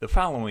The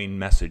following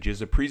message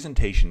is a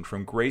presentation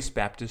from Grace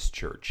Baptist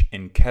Church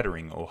in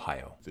Kettering,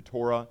 Ohio. The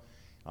Torah,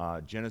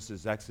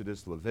 Genesis,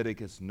 Exodus,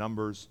 Leviticus,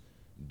 Numbers,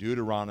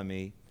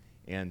 Deuteronomy,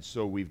 and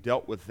so we've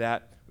dealt with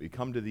that. We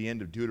come to the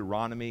end of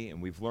Deuteronomy,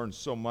 and we've learned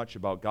so much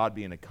about God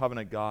being a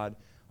covenant God,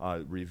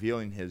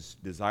 revealing His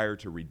desire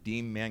to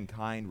redeem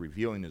mankind,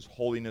 revealing His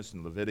holiness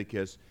in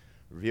Leviticus,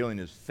 revealing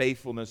His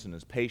faithfulness and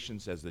His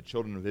patience as the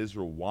children of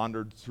Israel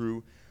wandered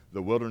through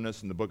the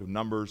wilderness in the book of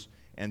Numbers,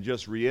 and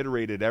just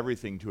reiterated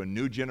everything to a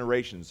new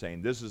generation,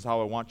 saying, this is how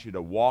I want you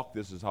to walk,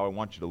 this is how I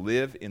want you to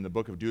live in the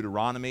book of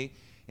Deuteronomy,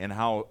 and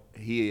how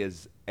He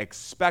is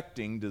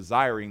expecting,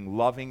 desiring,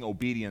 loving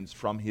obedience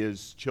from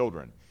His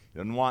children. He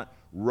doesn't want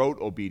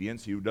rote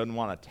obedience. He doesn't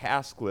want a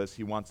task list.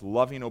 He wants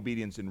loving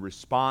obedience in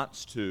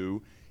response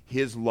to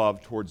His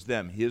love towards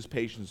them, His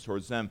patience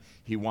towards them.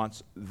 He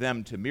wants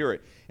them to mirror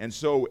it. And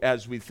so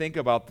as we think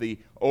about the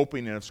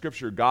opening of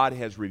Scripture, God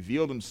has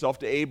revealed Himself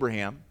to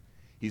Abraham.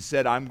 He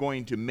said, I'm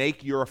going to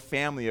make your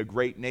family a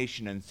great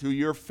nation, and through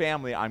your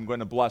family, I'm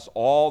going to bless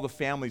all the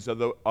families of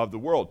the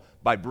world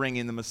by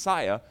bringing the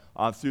Messiah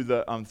through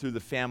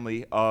the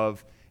family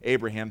of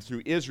Abraham,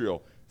 through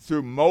Israel.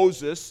 Through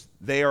Moses,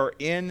 they are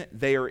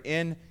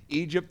in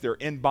Egypt. They're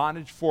in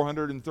bondage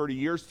 430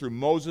 years. Through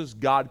Moses,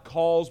 God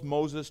calls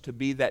Moses to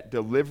be that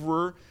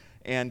deliverer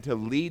and to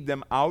lead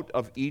them out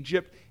of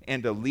Egypt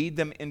and to lead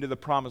them into the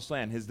promised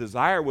land. His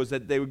desire was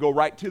that they would go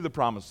right to the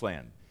promised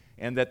land,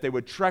 and that they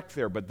would trek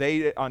there, but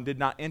they did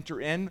not enter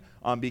in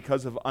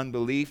because of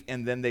unbelief,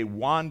 and then they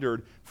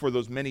wandered for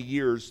those many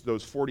years,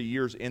 those 40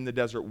 years in the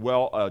desert.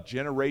 Well, a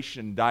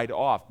generation died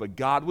off, but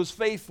God was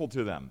faithful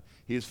to them.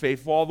 He is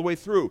faithful all the way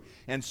through.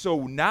 And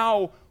so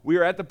now we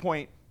are at the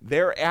point,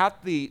 they're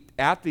at the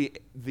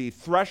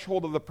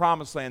threshold of the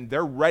promised land.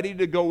 They're ready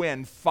to go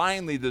in.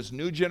 Finally, this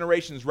new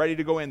generation is ready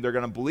to go in. They're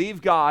going to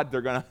believe God.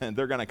 They're going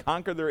to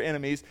conquer their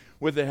enemies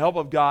with the help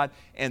of God.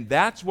 And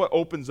that's what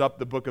opens up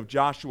the book of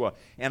Joshua.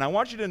 And I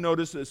want you to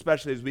notice,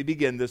 especially as we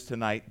begin this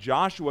tonight,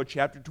 Joshua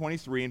chapter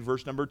 23 and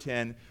verse number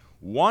 10,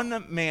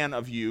 one man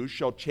of you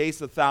shall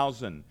chase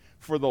 1,000,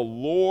 for the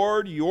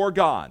Lord your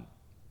God,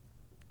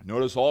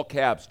 notice all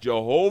caps,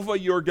 Jehovah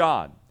your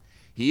God,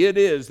 He it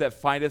is that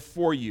fighteth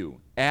for you,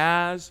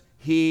 as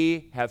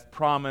He hath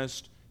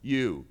promised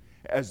you.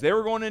 As they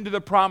were going into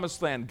the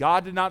promised land,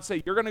 God did not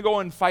say, you're going to go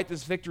and fight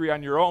this victory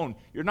on your own.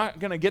 You're not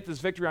going to get this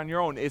victory on your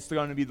own. It's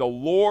going to be the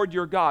Lord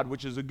your God,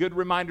 which is a good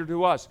reminder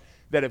to us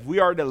that if we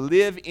are to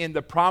live in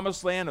the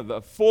promised land of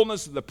the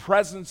fullness of the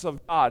presence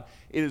of God,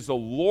 it is the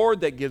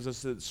Lord that gives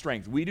us the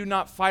strength. We do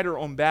not fight our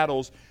own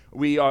battles.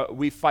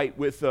 We fight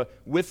with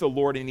the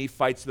Lord, and He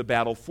fights the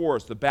battle for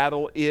us. The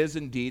battle is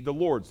indeed the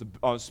Lord's.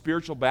 The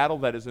spiritual battle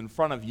that is in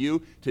front of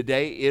you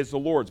today is the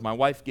Lord's. My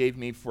wife gave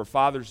me for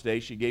Father's Day,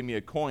 she gave me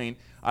a coin.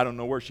 I don't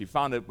know where she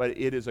found it, but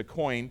it is a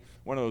coin,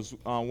 one of those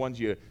ones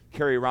you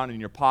carry around in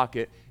your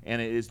pocket,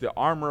 and it is the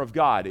armor of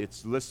God.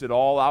 It's listed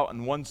all out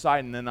on one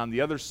side, and then on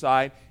the other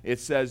side it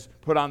says,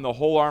 put on the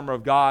whole armor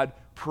of God,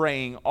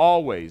 praying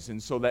always.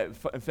 And so that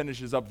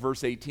finishes up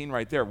verse 18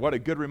 right there. What a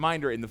good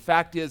reminder. And the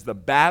fact is, the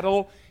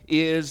battle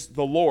is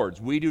the Lord's.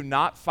 We do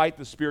not fight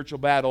the spiritual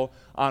battle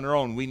on our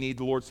own. We need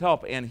the Lord's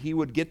help. And He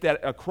would get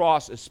that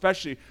across,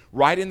 especially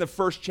right in the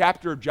first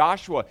chapter of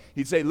Joshua.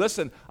 He'd say,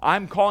 listen,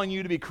 I'm calling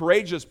you to be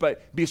courageous,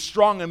 but be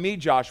strong in me,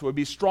 Joshua.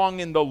 Be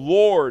strong in the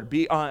Lord.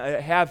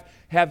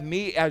 Have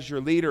me as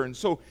your leader. And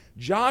so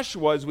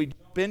Joshua, as we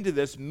jump into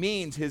this,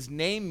 his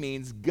name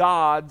means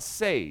God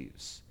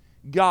saves.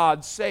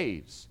 God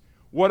saves.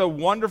 What a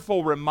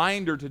wonderful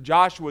reminder to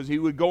Joshua as he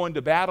would go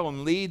into battle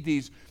and lead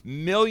these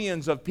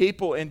millions of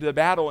people into the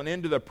battle and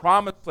into the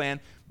promised land.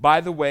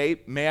 By the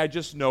way, may I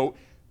just note,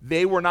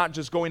 they were not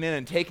just going in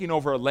and taking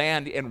over a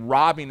land and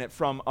robbing it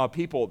from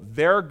people.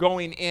 They're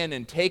going in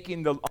and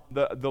taking the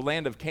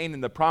land of Canaan,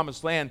 the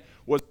promised land,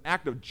 was an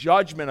act of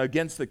judgment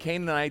against the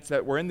Canaanites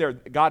that were in there.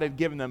 God had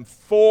given them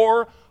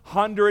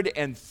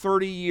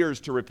 430 years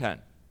to repent,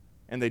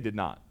 and they did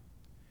not.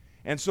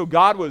 And so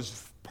God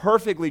was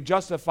perfectly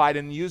justified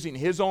in using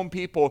His own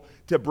people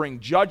to bring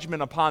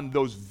judgment upon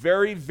those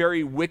very,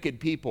 very wicked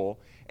people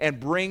and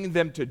bring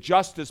them to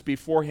justice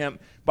before Him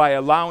by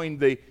allowing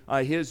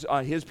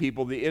His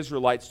people, the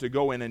Israelites, to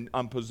go in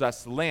and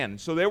possess the land.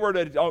 So they were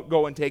to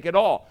go and take it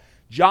all.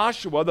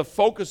 Joshua, the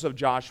focus of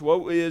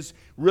Joshua, is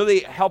really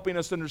helping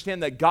us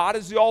understand that God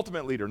is the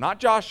ultimate leader, not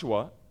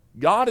Joshua.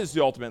 God is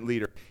the ultimate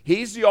leader.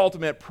 He's the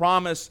ultimate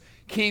promise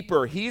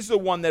keeper. He's the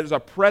one that is a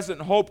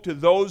present hope to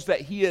those that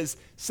He is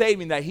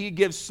saving, that He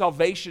gives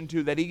salvation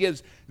to, that He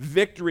gives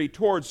victory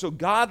towards. So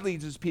God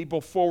leads His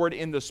people forward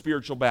in the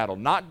spiritual battle.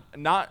 Not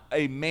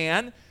a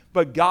man,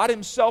 but God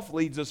Himself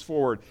leads us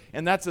forward.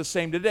 And that's the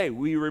same today.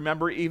 We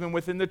remember even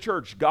within the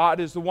church, God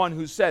is the one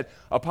who said,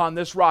 upon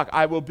this rock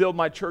I will build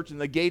my church,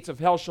 and the gates of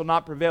hell shall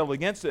not prevail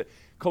against it.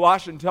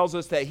 Colossians tells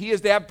us that He is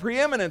to have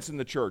preeminence in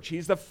the church.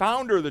 He's the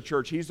founder of the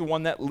church. He's the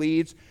one that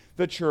leads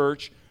the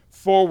church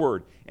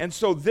forward. And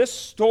so this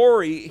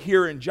story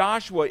here in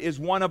Joshua is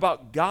one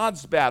about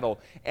God's battle,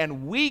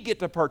 and we get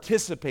to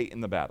participate in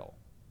the battle.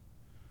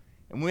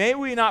 And may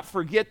we not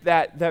forget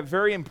that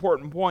very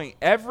important point.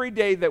 Every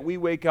day that we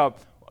wake up,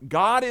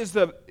 God is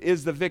the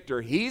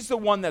victor. He's the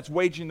one that's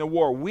waging the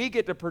war. We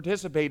get to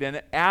participate in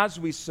it as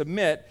we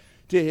submit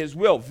to his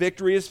will.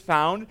 Victory is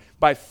found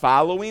by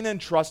following and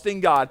trusting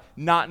God,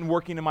 not in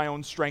working in my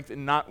own strength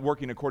and not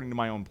working according to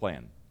my own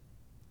plan.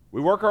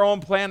 We work our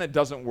own plan, it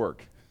doesn't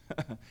work.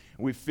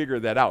 We figure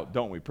that out,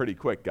 don't we? Pretty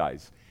quick,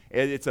 guys.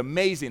 It's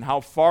amazing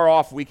how far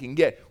off we can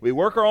get. We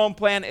work our own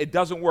plan, it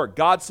doesn't work.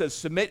 God says,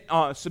 submit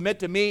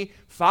to me,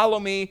 follow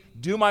me,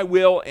 do my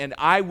will, and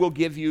I will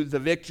give you the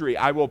victory.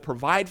 I will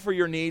provide for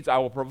your needs. I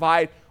will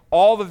provide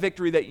all the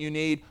victory that you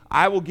need.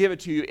 I will give it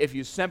to you if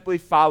you simply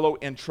follow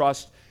and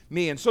trust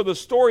me. And so the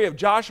story of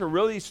Joshua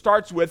really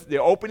starts with,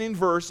 the opening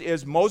verse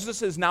is,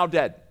 Moses is now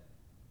dead.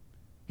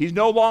 He's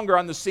no longer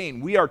on the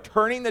scene. We are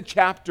turning the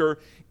chapter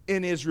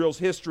in Israel's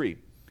history.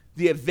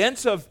 The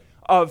events of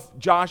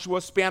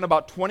Joshua span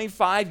about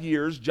 25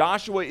 years.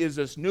 Joshua is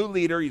this new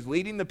leader. He's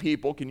leading the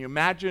people. Can you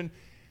imagine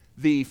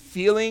the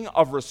feeling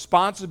of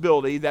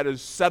responsibility that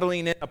is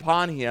settling in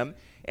upon him?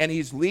 And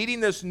he's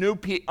leading this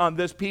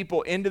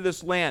people into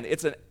this land.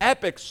 It's an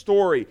epic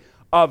story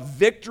of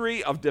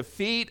victory, of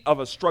defeat, of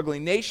a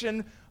struggling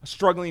nation,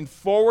 struggling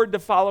forward to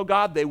follow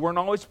God. They weren't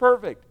always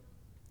perfect.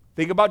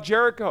 Think about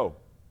Jericho.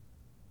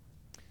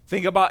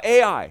 Think about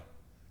Ai.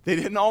 They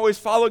didn't always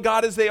follow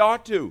God as they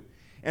ought to.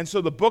 And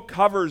so the book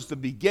covers the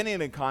beginning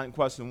of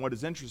conquest, and what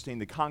is interesting,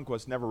 the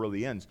conquest never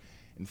really ends.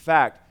 In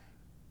fact,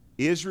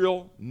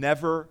 Israel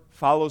never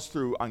follows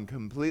through on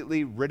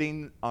completely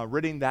ridding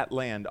that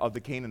land of the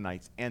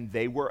Canaanites, and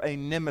they were a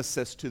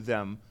nemesis to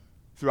them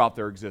throughout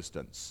their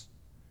existence.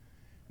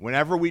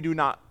 Whenever we do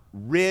not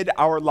rid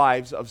our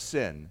lives of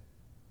sin,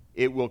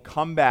 it will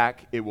come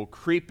back, it will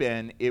creep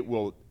in, it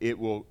will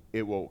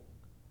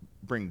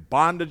bring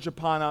bondage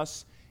upon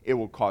us, it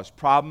will cause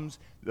problems.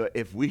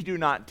 If we do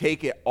not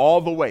take it all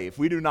the way, if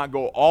we do not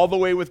go all the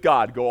way with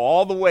God, go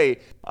all the way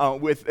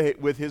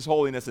with his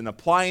holiness and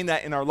applying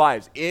that in our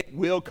lives, it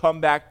will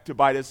come back to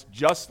bite us,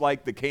 just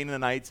like the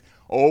Canaanites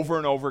over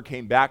and over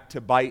came back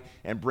to bite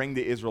and bring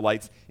the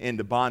Israelites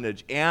into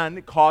bondage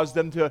and cause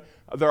them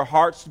their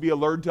hearts to be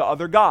allured to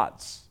other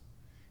gods.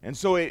 And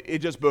so it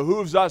just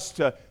behooves us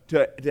to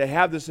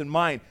have this in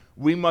mind.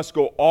 We must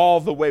go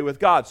all the way with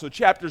God. So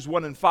chapters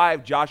 1 and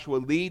 5, Joshua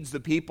leads the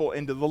people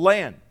into the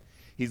land.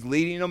 He's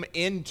leading them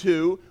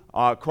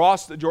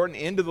across the Jordan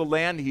into the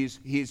land.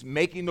 He's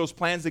making those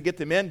plans to get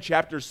them in.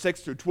 Chapters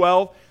 6 through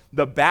 12,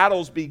 the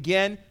battles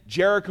begin,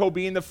 Jericho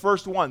being the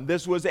first one.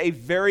 This was a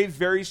very,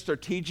 very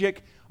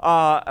strategic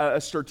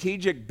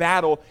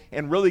battle,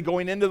 and really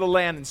going into the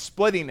land and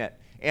splitting it.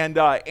 And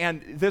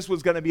this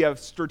was going to be a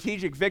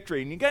strategic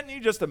victory. And can you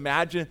just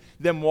imagine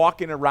them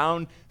walking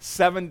around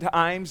 7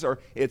 times, or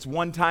it's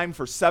one time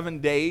for 7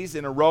 days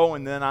in a row,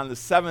 and then on the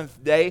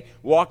 7th day,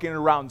 walking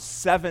around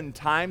 7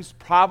 times?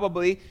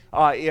 Probably,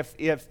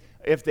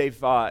 if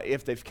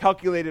they've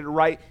calculated it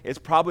right, it's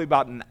probably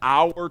about an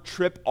hour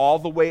trip all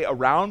the way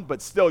around.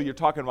 But still, you're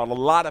talking about a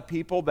lot of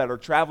people that are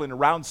traveling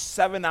around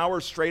 7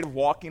 hours straight of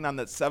walking on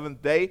that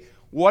 7th day.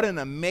 What an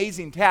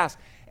amazing task!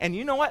 And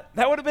you know what?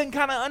 That would have been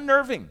kind of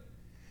unnerving.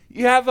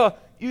 You have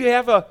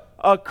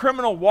a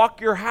criminal walk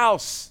your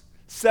house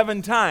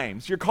 7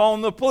 times. You're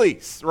calling the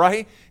police,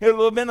 right? It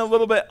would have been a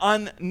little bit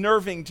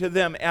unnerving to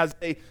them as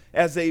they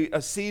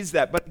seize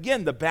that. But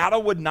again, the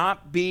battle would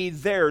not be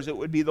theirs. It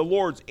would be the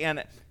Lord's.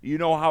 And you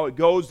know how it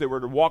goes. They were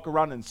to walk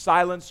around in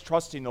silence,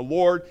 trusting the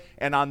Lord.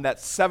 And on that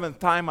 7th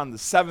time, on the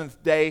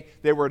 7th day,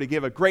 they were to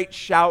give a great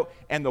shout,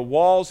 and the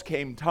walls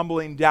came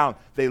tumbling down.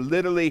 They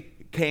literally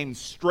came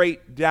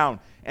straight down.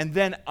 And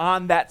then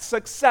on that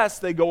success,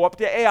 they go up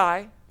to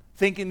Ai,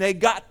 thinking they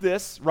got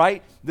this,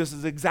 right? This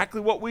is exactly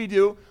what we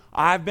do.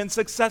 I've been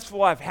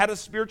successful. I've had a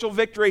spiritual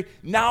victory.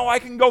 Now I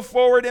can go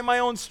forward in my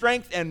own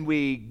strength, and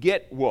we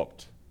get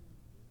whooped.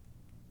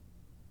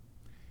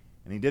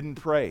 And he didn't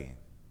pray.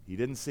 He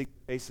didn't seek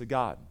the face of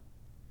God.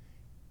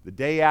 The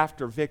day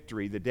after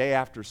victory, the day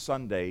after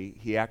Sunday,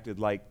 he acted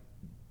like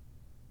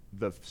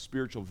the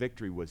spiritual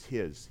victory was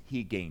his.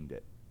 He gained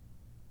it.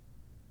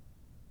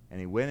 And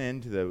he went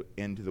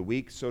into the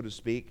week, so to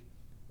speak,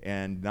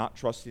 and not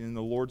trusting in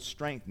the Lord's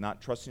strength,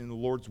 not trusting in the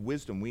Lord's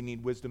wisdom. We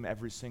need wisdom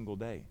every single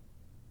day.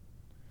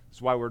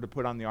 That's why we're to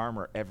put on the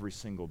armor every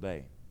single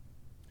day.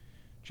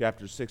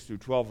 Chapters 6 through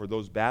 12 are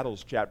those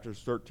battles. Chapters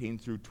 13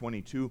 through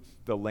 22,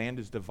 the land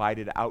is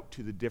divided out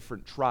to the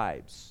different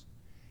tribes,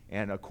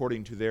 and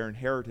according to their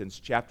inheritance.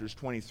 Chapters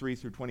 23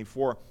 through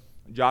 24,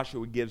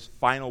 Joshua gives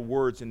final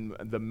words, and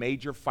the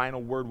major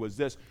final word was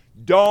this: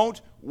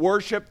 don't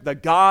worship the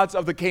gods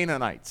of the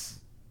Canaanites.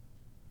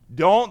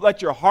 Don't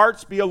let your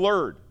hearts be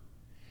allured.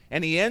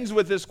 And he ends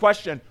with this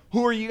question: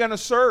 who are you going to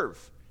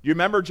serve? You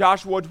remember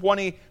Joshua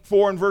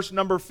 24 and verse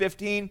number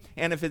 15?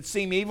 And if it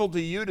seem evil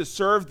to you to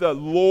serve the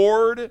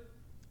Lord,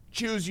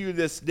 choose you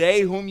this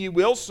day whom you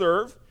will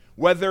serve,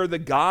 whether the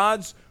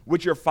gods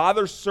which your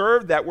fathers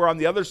served that were on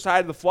the other side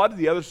of the flood,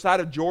 the other side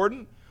of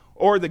Jordan,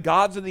 or the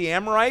gods of the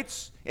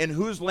Amorites, in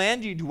whose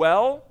land you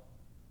dwell.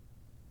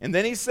 And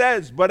then he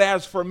says, but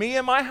as for me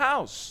and my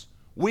house,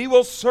 we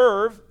will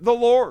serve the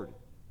Lord.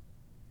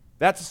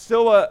 That's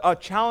still a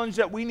challenge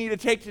that we need to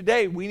take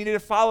today. We need to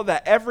follow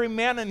that. Every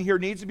man in here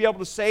needs to be able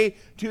to say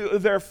to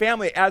their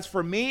family, as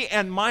for me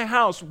and my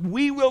house,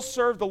 we will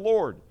serve the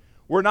Lord.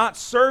 We're not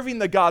serving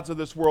the gods of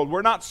this world.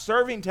 We're not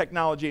serving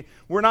technology.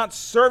 We're not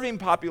serving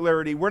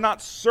popularity. We're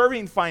not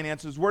serving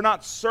finances. We're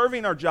not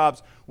serving our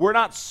jobs. We're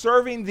not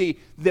serving the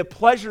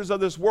pleasures of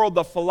this world,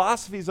 the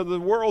philosophies of the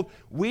world.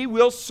 We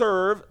will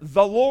serve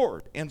the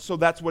Lord. And so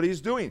that's what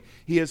he's doing.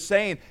 He is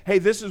saying, hey,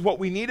 this is what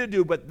we need to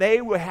do, but they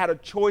had a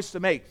choice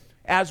to make.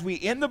 As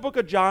we end the book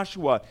of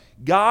Joshua,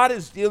 God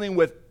is dealing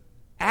with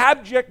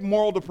abject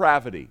moral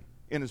depravity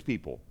in his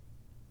people.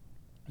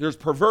 There's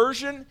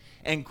perversion,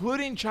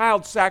 including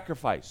child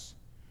sacrifice.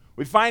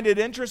 We find it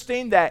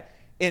interesting that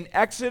in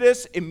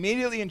Exodus,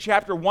 immediately in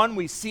chapter 1,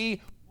 we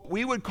see what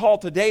we would call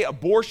today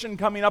abortion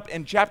coming up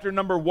in chapter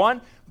number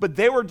 1, but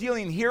they were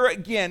dealing here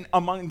again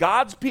among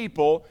God's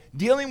people,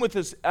 dealing with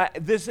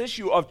this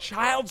issue of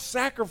child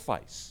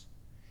sacrifice.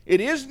 It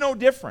is no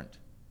different.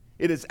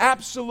 It is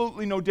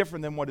absolutely no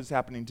different than what is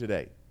happening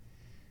today.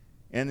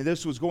 And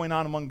this was going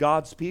on among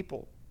God's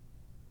people.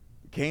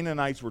 The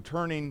Canaanites were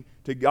turning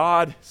to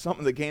God. Some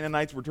of the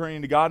Canaanites were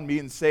turning to God and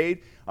being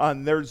saved.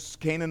 There's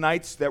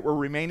Canaanites that were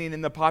remaining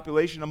in the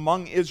population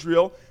among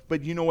Israel.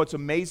 But you know what's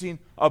amazing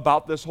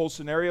about this whole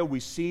scenario? We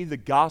see the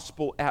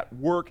gospel at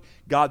work.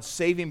 God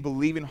saving,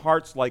 believing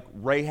hearts like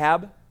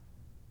Rahab.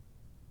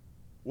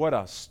 What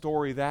a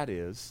story that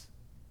is.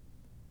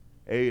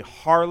 A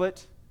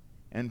harlot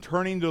and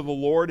turning to the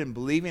Lord and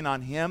believing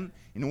on him.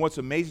 And what's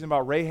amazing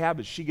about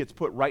Rahab is she gets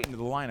put right into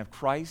the line of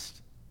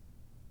Christ.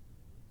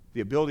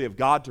 The ability of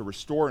God to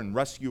restore and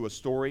rescue a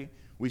story.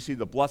 We see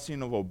the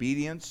blessing of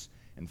obedience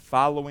and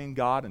following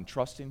God and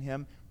trusting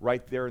him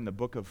right there in the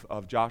book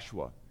of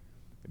Joshua.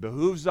 It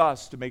behooves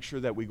us to make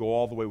sure that we go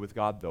all the way with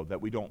God, though, that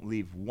we don't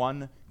leave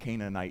one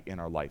Canaanite in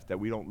our life, that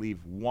we don't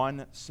leave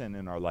one sin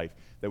in our life,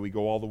 that we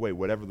go all the way,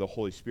 whatever the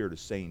Holy Spirit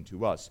is saying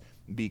to us,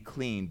 be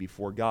clean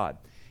before God.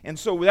 And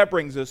so that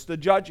brings us to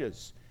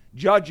Judges.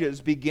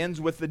 Judges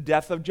begins with the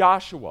death of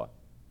Joshua.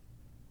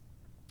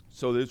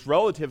 So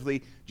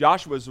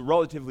Joshua is a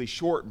relatively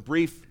short,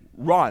 brief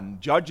run.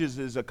 Judges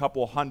is a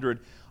couple hundred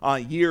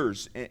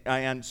years.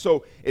 And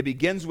so it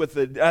begins with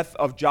the death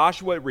of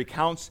Joshua. It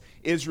recounts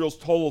Israel's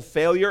total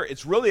failure.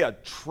 It's really a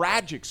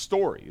tragic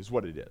story is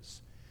what it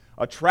is.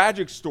 A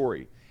tragic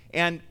story.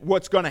 And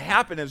what's going to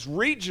happen is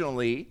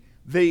regionally,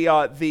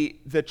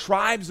 the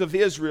tribes of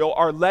Israel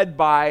are led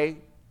by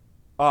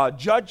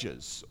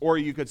judges, or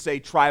you could say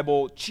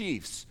tribal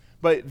chiefs.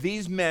 But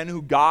these men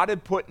who God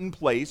had put in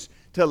place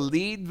to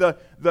lead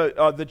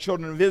the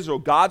children of Israel.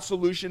 God's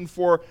solution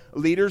for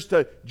leaders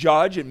to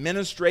judge,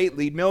 administrate,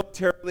 lead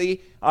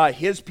militarily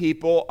his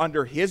people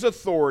under his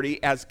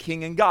authority as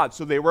king and God.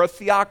 So they were a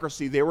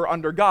theocracy. They were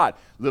under God.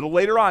 A little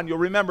later on, you'll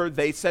remember,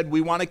 they said,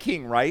 we want a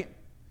king, right?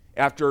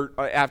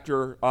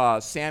 After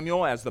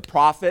Samuel as the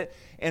prophet.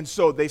 And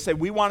so they said,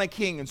 we want a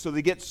king. And so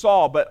they get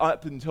Saul. But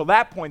up until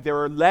that point, they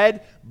were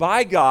led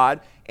by God,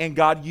 and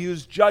God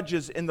used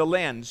judges in the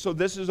land. So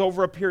this is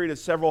over a period of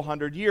several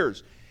hundred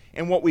years.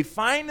 And what we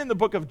find in the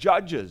book of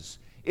Judges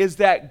is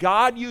that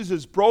God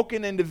uses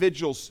broken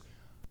individuals,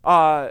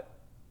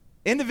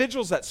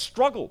 individuals that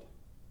struggled,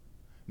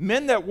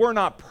 men that were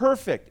not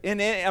perfect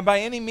by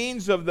any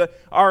means of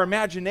our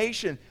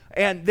imagination,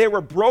 and they were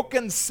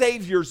broken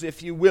saviors,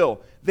 if you will.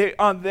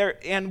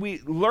 And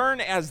we learn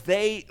as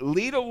they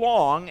lead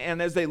along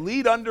and as they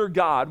lead under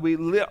God, we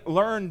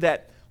learn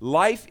that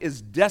life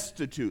is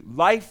destitute,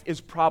 life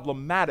is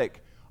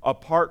problematic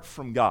apart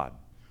from God.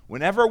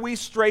 Whenever we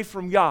stray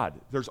from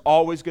God, there's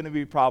always going to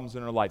be problems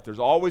in our life. There's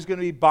always going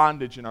to be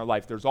bondage in our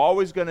life. There's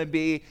always going to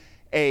be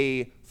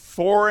a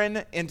foreign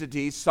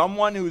entity,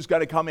 someone who's going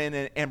to come in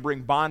and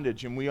bring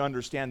bondage. And we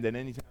understand that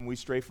anytime we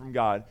stray from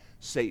God,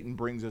 Satan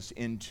brings us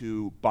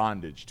into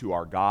bondage to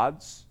our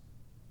gods,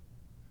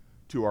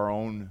 to our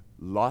own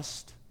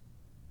lust,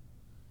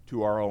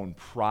 to our own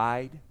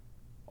pride,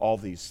 all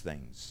these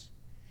things.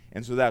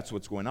 And so that's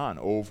what's going on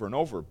over and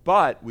over.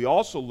 But we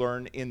also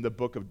learn in the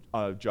book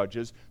of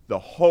Judges the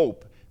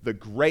hope, the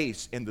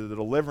grace, and the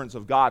deliverance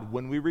of God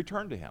when we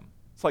return to him.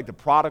 It's like the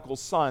prodigal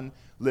son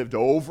lived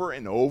over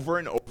and over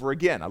and over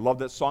again. I love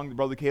that song that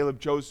Brother Caleb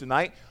chose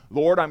tonight,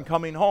 Lord, I'm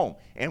coming home.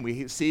 And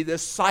we see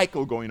this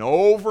cycle going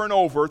over and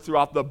over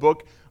throughout the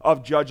book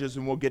of Judges,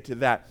 and we'll get to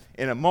that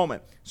in a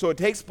moment. So it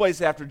takes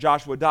place after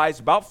Joshua dies,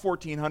 about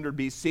 1400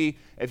 BC.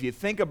 If you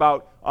think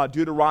about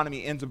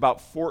Deuteronomy ends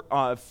about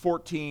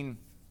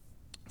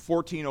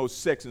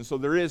 1406, and so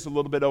there is a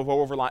little bit of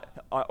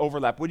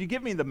overlap. Would you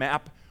give me the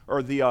map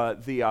or the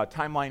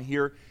timeline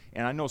here?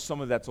 And I know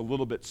some of that's a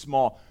little bit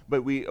small,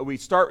 but we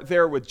start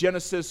there with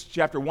Genesis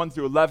chapter 1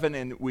 through 11,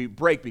 and we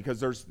break because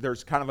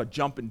there's kind of a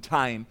jump in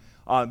time.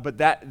 But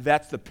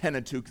that's the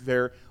Pentateuch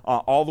there,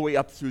 all the way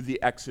up through the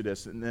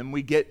Exodus, and then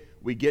we get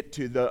we get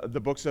to the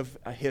books of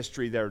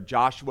history there,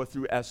 Joshua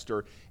through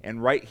Esther,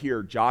 and right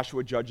here,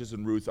 Joshua, Judges,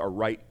 and Ruth are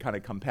right kind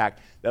of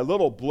compact. That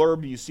little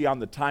blurb you see on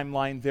the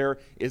timeline there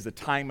is the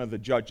time of the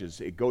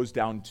judges. It goes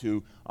down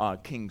to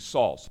King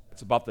Saul. So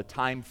it's about the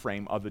time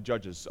frame of the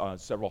judges,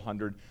 several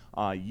hundred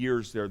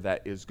years there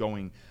that is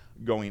going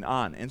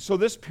on. And so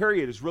this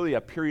period is really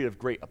a period of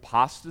great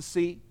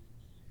apostasy.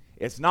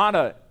 It's not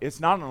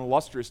an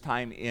illustrious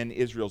time in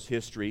Israel's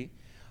history.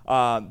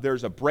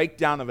 There's a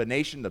breakdown of a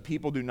nation. The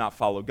people do not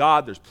follow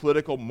God. There's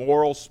political,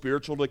 moral,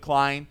 spiritual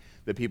decline.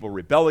 The people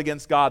rebel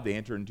against God. They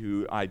enter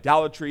into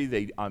idolatry.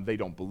 They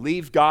don't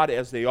believe God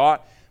as they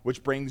ought,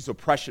 which brings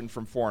oppression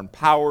from foreign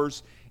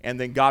powers. And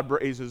then God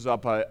raises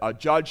up a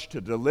judge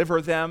to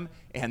deliver them,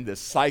 and this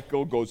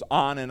cycle goes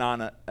on and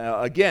on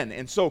again.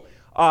 And so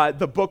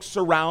the book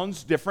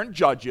surrounds different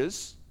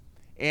judges.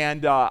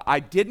 And I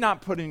did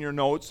not put in your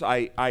notes,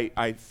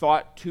 I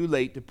thought too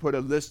late to put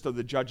a list of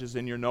the judges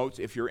in your notes.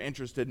 If you're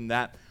interested in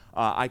that,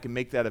 I can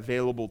make that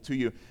available to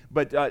you.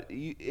 But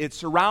it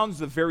surrounds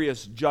the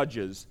various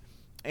judges.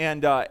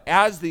 And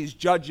as these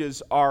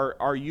judges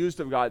are used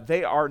of God,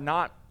 they are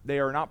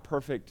not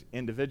perfect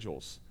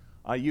individuals.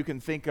 You can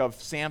think of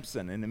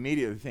Samson and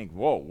immediately think,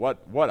 whoa,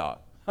 what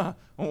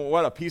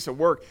a piece of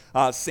work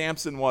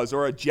Samson was,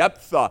 or a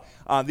Jephthah.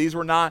 These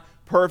were not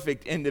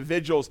perfect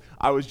individuals.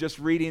 I was just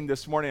reading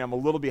this morning. I'm a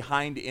little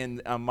behind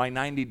in my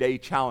 90-day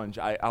challenge.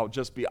 I'll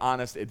just be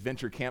honest.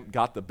 Adventure Camp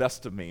got the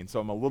best of me, and so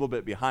I'm a little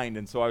bit behind.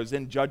 And so I was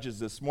in Judges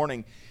this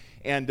morning,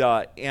 and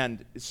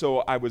so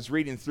I was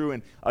reading through,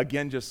 and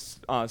again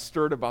just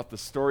stirred about the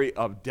story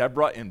of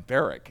Deborah and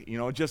Barak.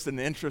 Just an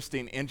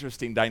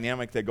interesting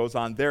dynamic that goes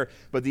on there.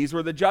 But these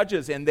were the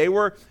judges, and they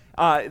were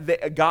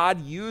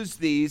God used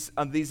these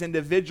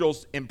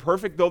individuals,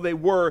 imperfect though they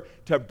were,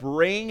 to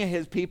bring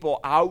his people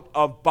out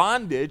of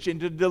bondage and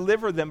to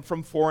deliver them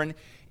from foreign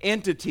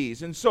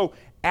entities. And so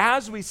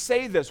as we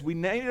say this, we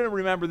need to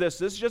remember this.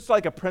 This is just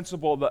like a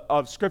principle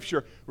of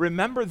Scripture.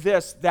 Remember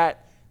this,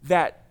 that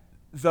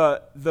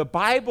the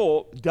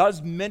Bible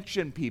does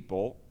mention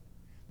people.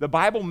 The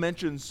Bible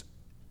mentions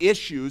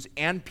issues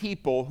and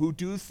people who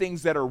do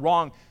things that are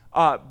wrong.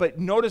 But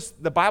notice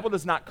the Bible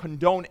does not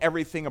condone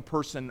everything a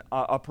person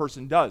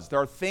does. There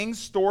are things,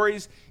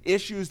 stories,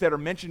 issues that are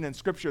mentioned in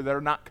Scripture that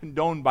are not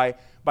condoned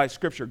by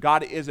Scripture.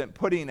 God isn't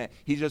putting it.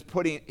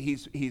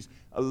 He's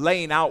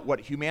laying out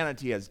what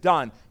humanity has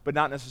done, but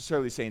not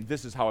necessarily saying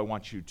this is how I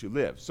want you to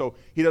live. So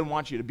he doesn't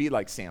want you to be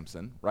like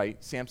Samson, right?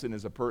 Samson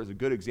is a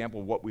good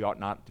example of what we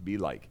ought not to be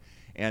like,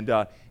 and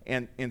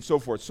so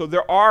forth. So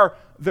there are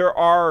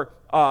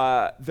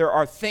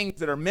things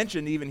that are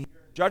mentioned even here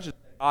in Judges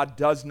that God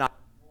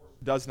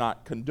does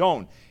not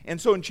condone. And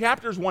so in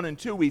chapters 1 and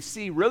 2, we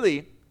see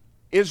really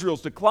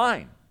Israel's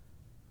decline.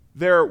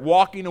 They're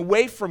walking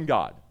away from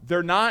God.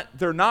 They're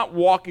not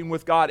walking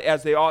with God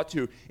as they ought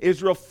to.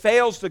 Israel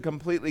fails to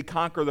completely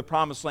conquer the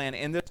promised land,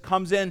 and this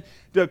comes in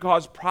to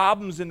cause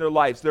problems in their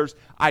lives. There's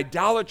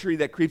idolatry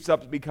that creeps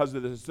up because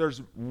of this.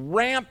 There's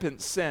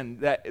rampant sin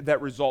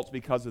that results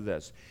because of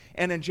this.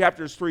 And in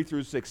chapters 3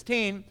 through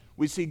 16,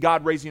 we see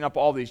God raising up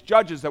all these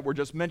judges that were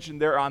just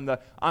mentioned there on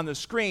the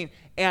screen,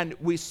 and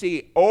we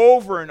see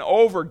over and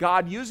over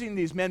God using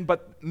these men,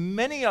 but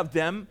many of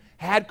them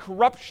had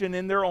corruption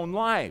in their own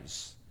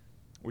lives,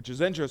 which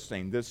is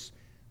interesting. This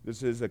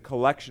is a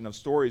collection of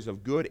stories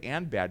of good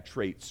and bad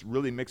traits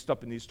really mixed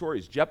up in these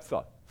stories.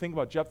 Jephthah, think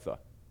about Jephthah.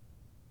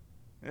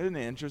 Isn't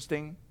it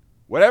interesting?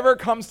 Whatever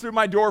comes through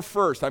my door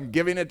first, I'm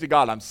giving it to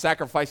God. I'm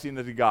sacrificing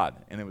it to God.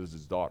 And it was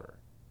his daughter.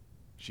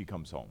 She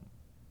comes home.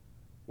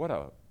 What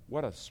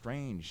a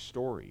strange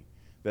story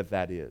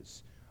that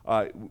is.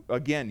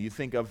 Again, you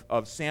think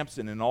of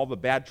Samson and all the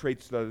bad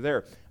traits that are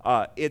there.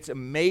 It's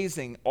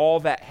amazing all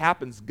that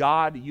happens.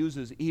 God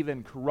uses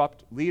even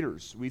corrupt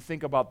leaders. We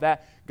think about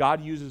that.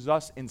 God uses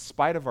us in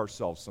spite of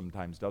ourselves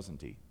sometimes,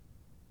 doesn't he?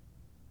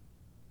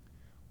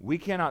 We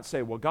cannot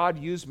say, well, God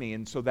used me,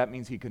 and so that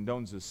means he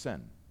condones his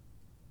sin.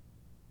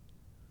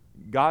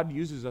 God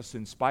uses us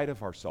in spite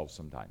of ourselves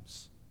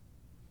sometimes.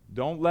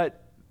 Don't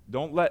let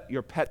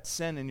your pet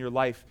sin in your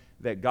life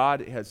that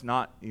God has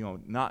not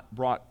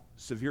brought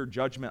severe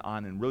judgment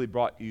on and really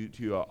brought you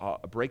to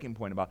a breaking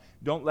point about.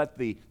 Don't let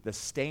the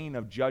stain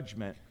of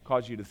judgment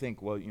cause you to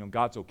think, well,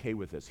 God's okay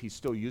with this. He's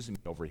still using me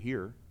over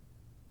here.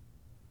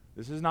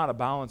 This is not a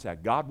balance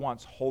act. God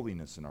wants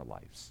holiness in our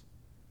lives.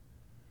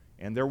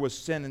 And there was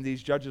sin in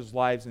these judges'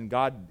 lives, and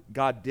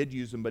God did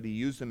use them, but he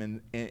used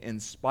them in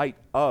spite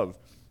of.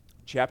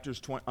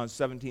 Chapters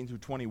 17 through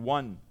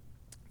 21,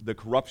 the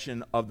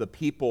corruption of the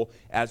people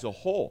as a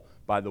whole.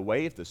 By the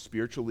way, if the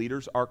spiritual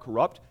leaders are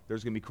corrupt,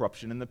 there's going to be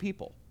corruption in the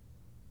people.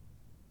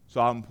 So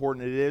how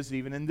important it is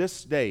even in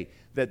this day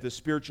that the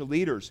spiritual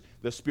leaders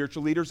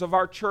of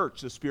our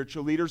church, the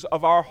spiritual leaders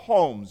of our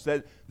homes,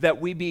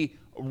 that we be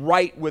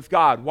right with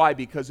God. Why?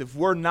 Because if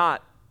we're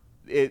not,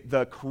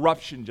 the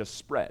corruption just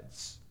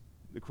spreads.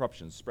 The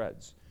corruption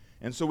spreads.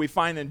 And so we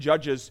find in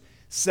Judges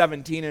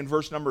 17 and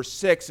verse number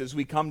 6 as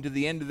we come to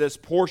the end of this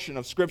portion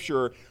of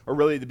Scripture, or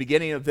really the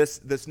beginning of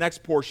this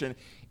next portion.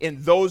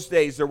 In those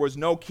days there was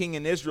no king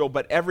in Israel,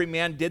 but every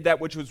man did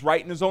that which was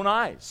right in his own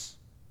eyes.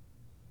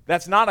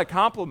 That's not a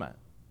compliment.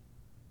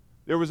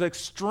 There was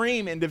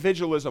extreme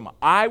individualism.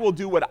 I will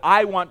do what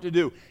I want to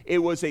do. It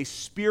was a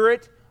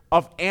spirit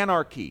of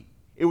anarchy.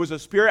 It was a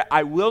spirit,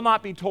 I will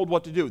not be told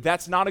what to do.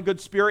 That's not a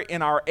good spirit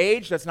in our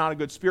age. That's not a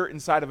good spirit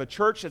inside of a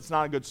church. That's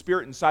not a good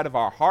spirit inside of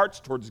our hearts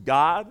towards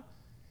God.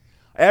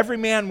 Every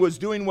man was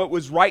doing what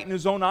was right in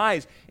his own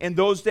eyes. In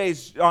those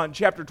days, on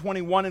chapter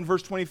 21 and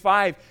verse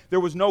 25,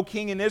 there was no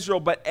king in Israel,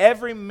 but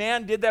every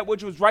man did that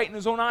which was right in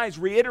his own eyes,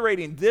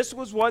 reiterating this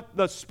was what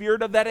the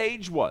spirit of that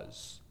age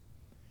was.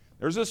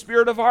 There's a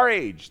spirit of our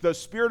age. The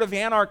spirit of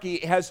anarchy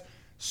has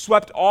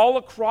swept all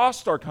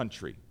across our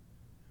country.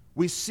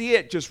 We see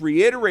it just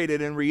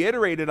reiterated and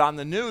reiterated on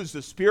the news,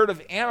 the spirit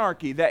of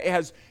anarchy that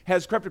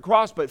has crept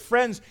across. But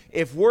friends,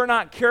 if we're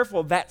not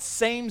careful, that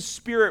same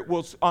spirit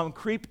will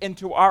creep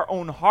into our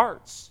own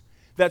hearts.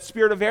 That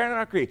spirit of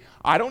anarchy.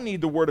 I don't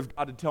need the Word of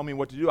God to tell me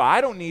what to do.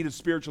 I don't need a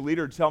spiritual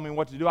leader to tell me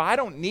what to do. I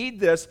don't need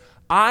this.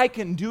 I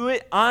can do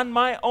it on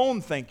my own,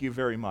 thank you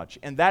very much.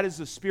 And that is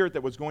the spirit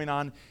that was going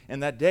on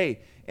in that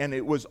day. And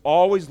it was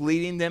always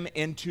leading them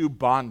into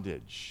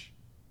bondage.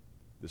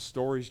 The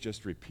story's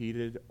just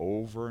repeated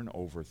over and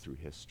over through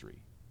history.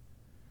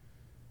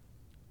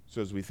 So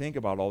as we think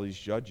about all these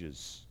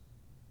judges,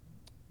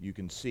 you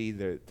can see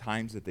the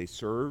times that they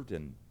served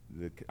and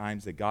the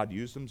times that God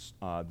used them.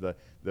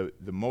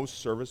 The most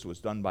service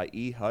was done by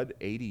Ehud,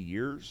 80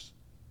 years,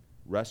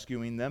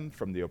 rescuing them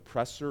from the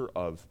oppressor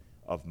of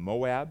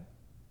Moab.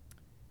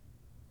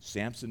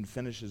 Samson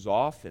finishes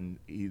off, and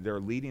they're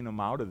leading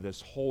them out of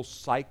this whole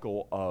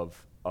cycle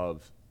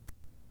of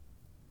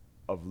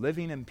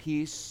living in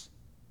peace,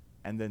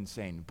 and then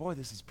saying, boy,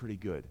 this is pretty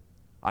good.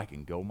 I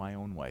can go my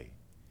own way.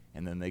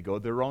 And then they go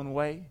their own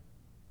way,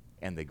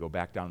 and they go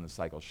back down the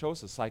cycle. Show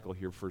us a cycle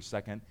here for a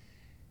second.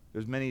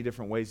 There's many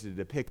different ways to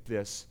depict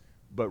this,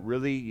 but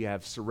really you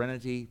have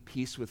serenity,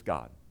 peace with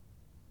God.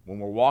 When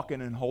we're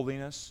walking in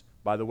holiness,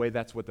 by the way,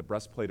 that's what the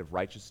breastplate of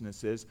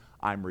righteousness is.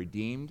 I'm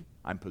redeemed.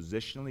 I'm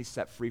positionally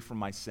set free from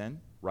my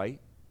sin, right?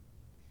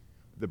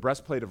 The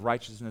breastplate of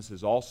righteousness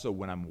is also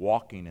when I'm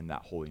walking in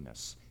that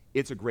holiness.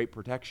 It's a great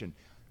protection.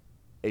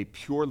 A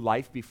pure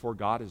life before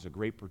God is a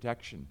great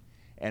protection.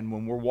 And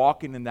when we're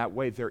walking in that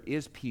way, there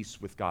is peace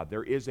with God.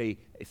 There is a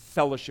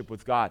fellowship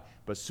with God.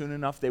 But soon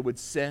enough, they would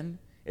sin.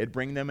 It'd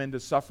bring them into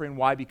suffering.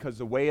 Why? Because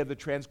the way of the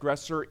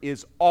transgressor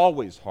is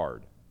always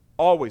hard.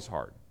 Always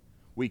hard.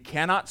 We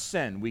cannot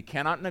sin. We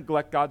cannot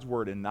neglect God's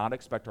word and not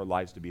expect our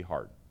lives to be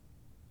hard.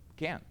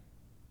 Can't.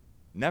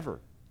 Never.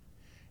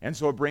 And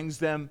so it brings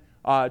them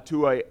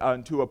to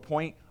a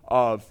point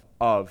of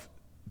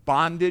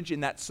bondage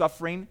in that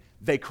suffering.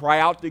 They cry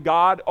out to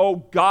God, oh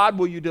God,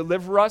 will you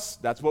deliver us?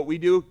 That's what we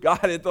do.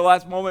 God, at the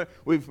last moment,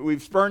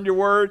 we've spurned your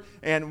word,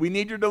 and we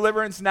need your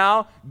deliverance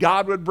now.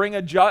 God would bring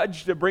a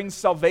judge to bring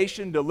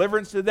salvation,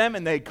 deliverance to them,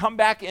 and they come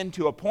back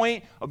into a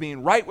point of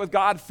being right with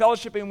God,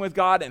 fellowshipping with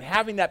God, and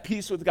having that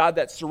peace with God,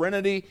 that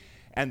serenity,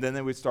 and then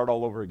they would start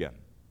all over again.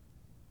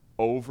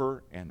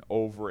 Over and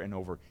over and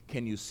over.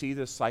 Can you see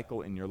this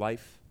cycle in your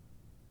life?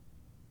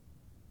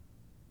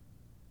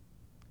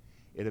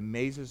 It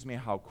amazes me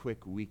how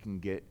quick we can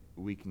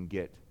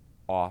get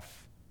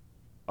off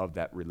of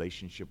that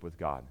relationship with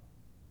God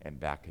and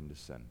back into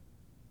sin.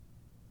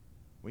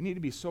 We need to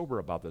be sober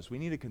about this. We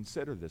need to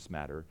consider this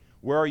matter.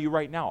 Where are you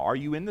right now? Are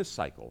you in this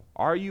cycle?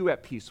 Are you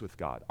at peace with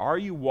God? Are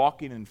you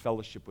walking in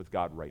fellowship with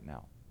God right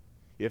now?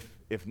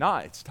 If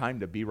not, it's time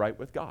to be right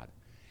with God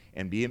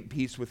and be in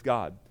peace with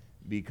God.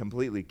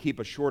 Keep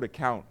a short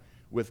account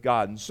with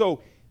God. And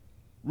so,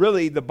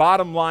 really, the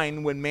bottom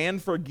line, when man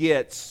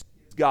forgets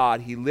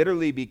God, he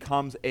literally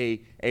becomes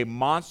a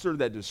monster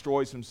that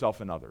destroys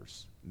himself and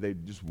others. They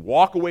just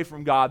walk away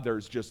from God.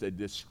 There's just a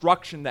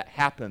destruction that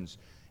happens,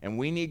 and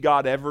we need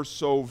God ever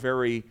so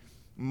very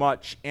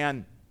much.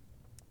 And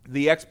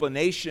the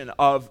explanation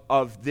of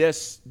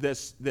this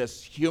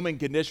human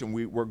condition,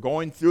 we're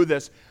going through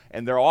this,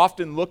 and they're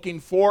often looking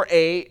for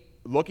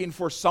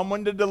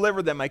someone to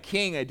deliver them, a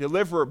king, a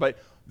deliverer, but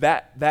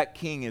that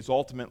king is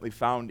ultimately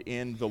found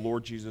in the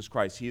Lord Jesus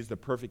Christ. He is the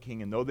perfect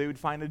king. And though they would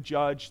find a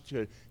judge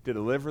to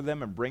deliver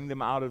them and bring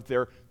them out of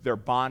their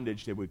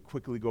bondage, they would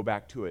quickly go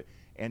back to it.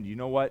 And you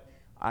know what?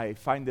 I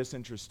find this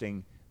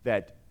interesting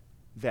that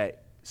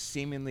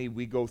seemingly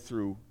we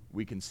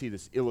can see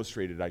this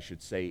illustrated, I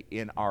should say,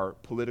 in our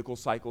political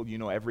cycle. You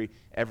know, every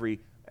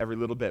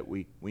little bit,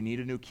 we need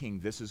a new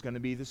king. This is going to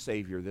be the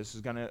Savior. This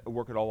is going to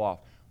work it all off.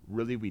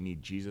 Really, we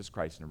need Jesus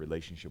Christ and a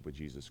relationship with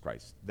Jesus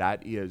Christ.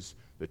 That is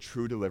the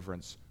true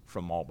deliverance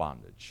from all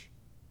bondage.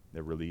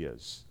 There really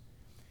is.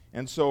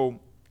 And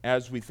so,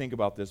 as we think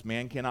about this,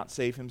 man cannot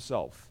save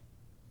himself.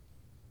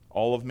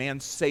 All of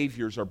man's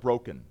saviors are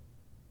broken.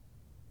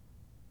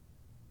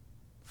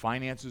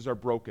 Finances are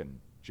broken.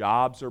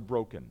 Jobs are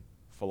broken.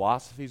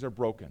 Philosophies are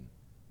broken.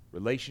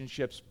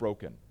 Relationships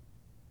broken.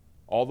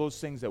 All those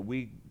things that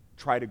we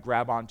try to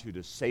grab onto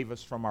to save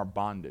us from our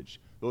bondage,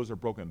 Those are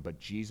broken, but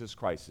Jesus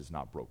Christ is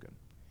not broken.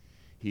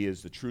 He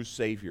is the true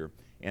Savior,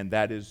 and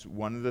that is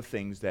one of the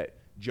things that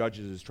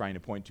Judges is trying to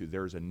point to.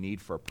 There is a need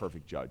for a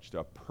perfect judge,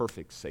 a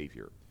perfect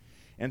Savior.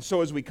 And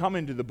so as we come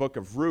into the book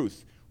of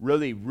Ruth,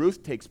 really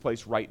Ruth takes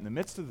place right in the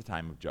midst of the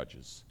time of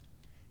Judges.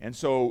 And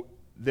so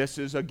this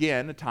is,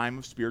 again, a time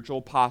of spiritual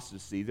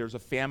apostasy. There's a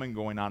famine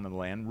going on in the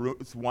land.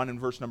 Ruth 1 and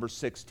verse number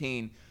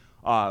 16,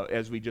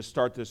 as we just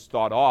start this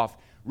thought off,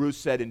 Ruth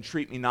said,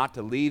 "Entreat me not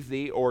to leave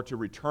thee, or to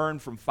return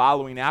from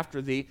following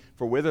after thee.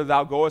 For whither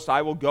thou goest,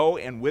 I will go,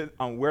 and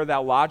where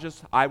thou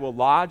lodgest, I will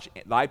lodge.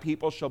 Thy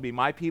people shall be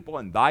my people,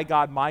 and thy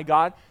God my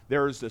God."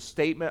 There is a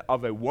statement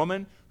of a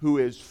woman who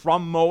is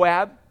from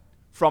Moab,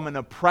 from an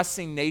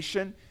oppressing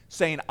nation,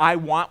 saying, "I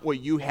want what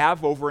you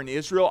have over in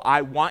Israel.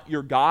 I want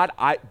your God.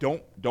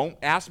 Don't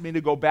ask me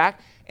to go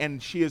back."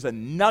 And she is a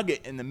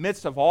nugget in the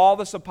midst of all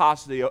this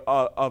apostasy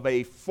of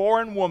a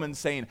foreign woman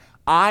saying,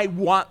 "I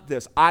want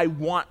this. I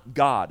want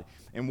God."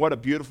 And what a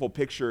beautiful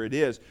picture it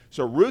is.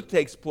 So Ruth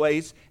takes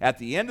place at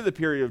the end of the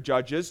period of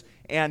Judges,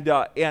 and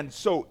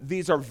so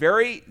these are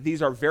very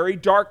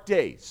dark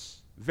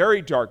days,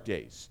 very dark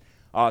days.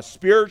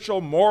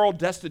 Spiritual, moral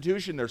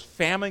destitution. There's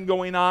famine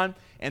going on,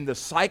 and the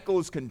cycle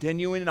is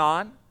continuing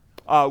on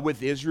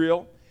with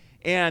Israel.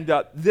 And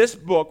this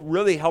book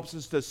really helps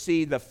us to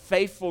see the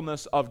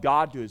faithfulness of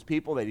God to his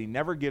people, that he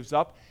never gives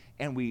up.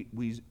 And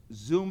we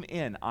zoom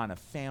in on a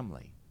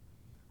family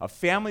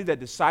that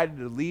decided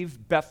to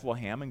leave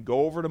Bethlehem and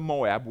go over to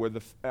Moab, where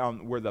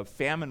the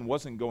famine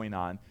wasn't going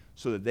on,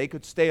 so that they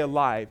could stay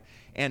alive.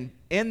 And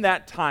in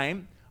that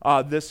time,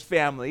 this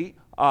family,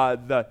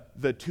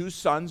 the two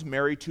sons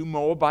marry two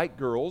Moabite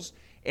girls.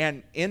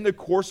 And in the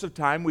course of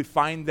time, we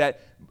find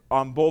that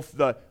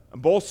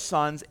both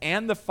sons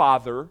and the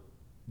father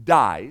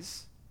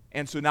dies,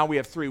 and so now we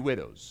have three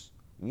widows,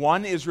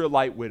 one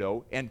Israelite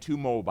widow and two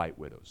Moabite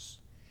widows.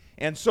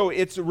 And so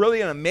it's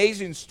really an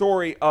amazing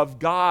story of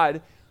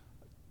God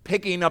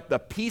picking up the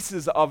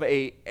pieces of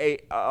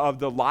of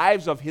the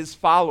lives of his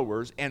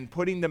followers and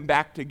putting them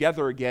back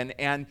together again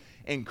and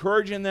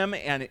encouraging them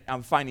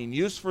and finding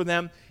use for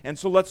them. And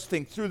so let's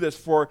think through this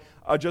for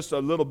just a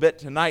little bit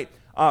tonight.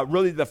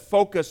 Really the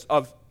focus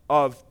of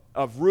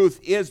Ruth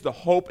is the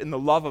hope and the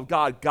love of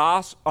God.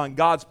 On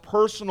God's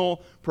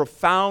personal,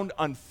 profound,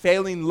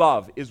 unfailing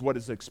love is what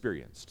is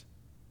experienced.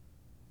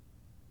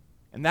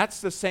 And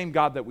that's the same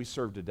God that we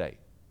serve today.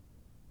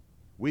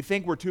 We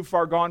think we're too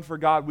far gone for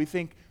God. We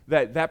think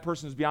that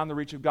person is beyond the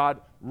reach of God.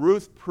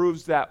 Ruth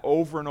proves that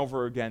over and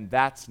over again.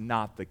 That's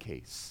not the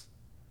case.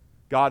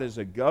 God is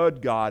a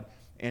good God,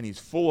 and he's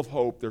full of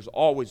hope. There's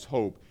always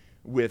hope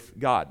with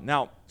God.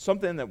 Now,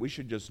 something that we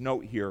should just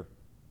note here,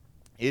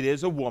 it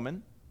is a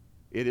woman.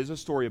 It is a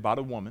story about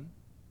a woman.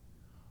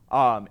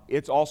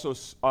 It's also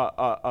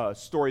a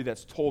story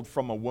that's told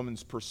from a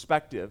woman's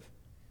perspective.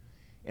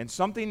 And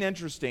something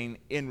interesting,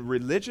 in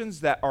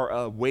religions that are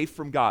away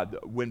from God,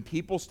 when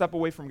people step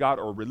away from God,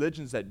 or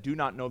religions that do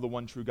not know the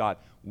one true God,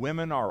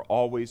 women are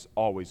always,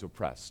 always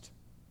oppressed.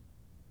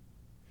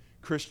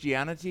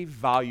 Christianity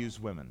values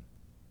women.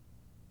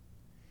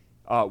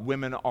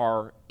 Women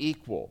are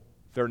equal.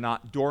 They're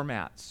not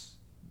doormats.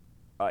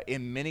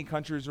 In many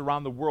countries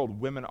around the world,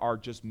 women are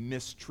just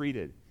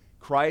mistreated.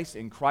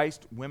 In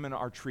Christ, women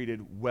are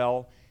treated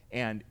well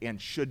and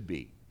should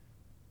be.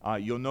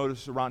 You'll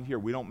notice around here,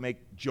 we don't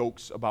make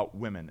jokes about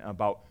women,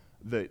 about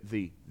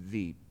the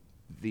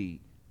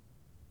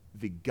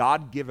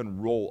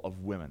God-given role of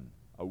women.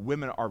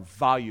 Women are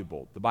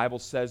valuable. The Bible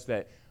says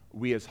that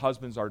we as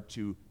husbands are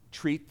to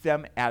treat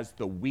them as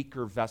the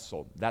weaker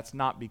vessel. That's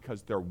not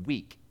because they're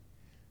weak.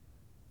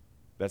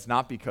 That's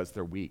not because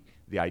they're weak.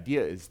 The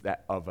idea is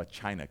that of a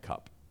china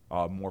cup,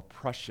 a more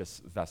precious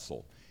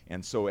vessel.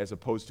 And so as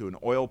opposed to an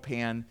oil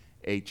pan,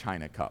 a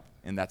china cup.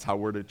 And that's how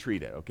we're to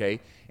treat it,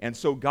 okay? And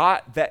so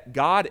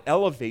God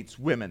elevates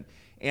women.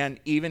 And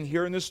even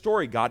here in this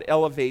story, God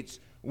elevates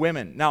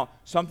women. Now,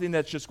 something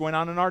that's just going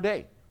on in our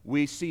day.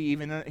 We see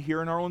even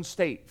here in our own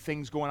state,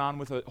 things going on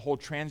with the whole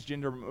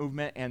transgender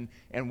movement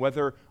and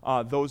whether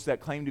those that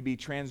claim to be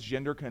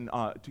transgender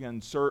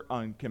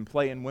can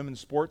play in women's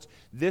sports.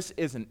 This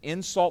is an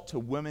insult to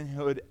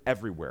womanhood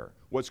everywhere.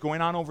 What's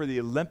going on over the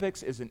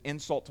Olympics is an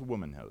insult to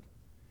womanhood.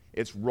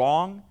 It's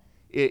wrong.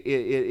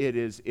 It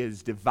is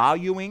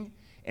devaluing.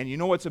 And you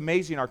know what's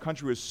amazing? Our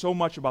country was so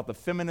much about the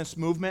feminist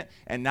movement,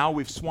 and now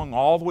we've swung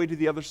all the way to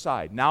the other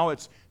side. Now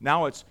it's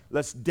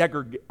let's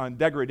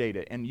degrade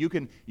it. And you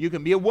can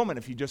be a woman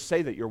if you just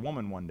say that you're a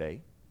woman one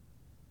day.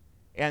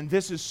 And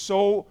this is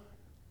so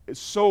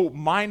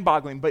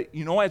mind-boggling. But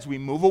you know, as we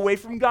move away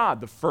from God,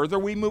 the further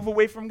we move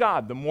away from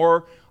God, the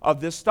more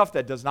of this stuff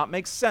that does not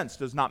make sense,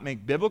 does not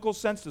make biblical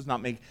sense, does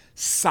not make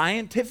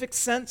scientific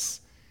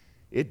sense.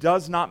 It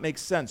does not make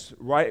sense,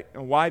 right?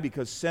 And why?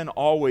 Because sin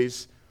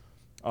always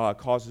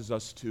causes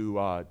us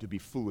to be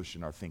foolish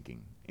in our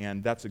thinking.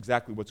 And that's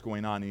exactly what's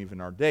going on even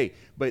in our day.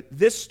 But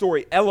this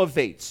story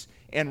elevates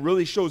and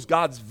really shows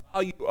God's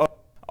value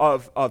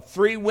of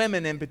three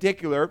women in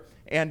particular.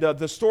 And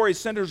the story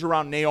centers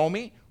around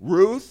Naomi,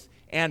 Ruth,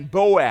 and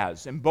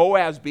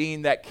Boaz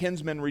being that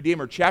kinsman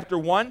redeemer. Chapter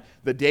 1,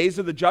 the days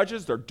of the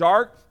judges, they're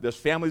dark. This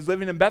family's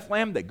living in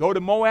Bethlehem. They go to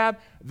Moab.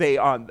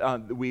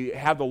 We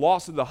have the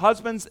loss of the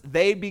husbands.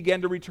 They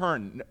begin to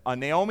return.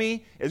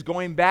 Naomi is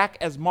going back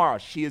as Mara.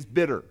 She is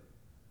bitter,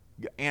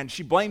 and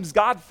she blames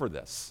God for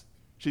this.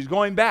 She's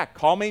going back.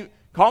 Call me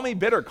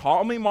bitter.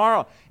 Call me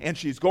Mara. And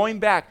she's going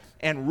back.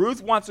 And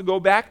Ruth wants to go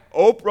back.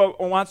 Oprah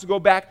wants to go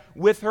back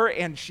with her.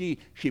 And she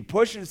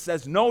pushes and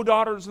says, no,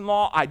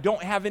 daughters-in-law, I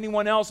don't have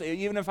anyone else.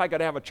 Even if I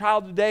could have a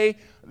child today,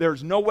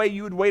 there's no way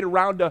you would wait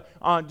around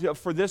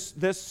for this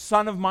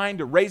son of mine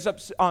to raise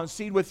up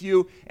seed with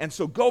you. And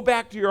so go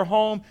back to your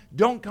home.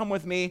 Don't come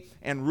with me.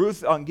 And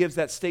Ruth gives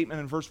that statement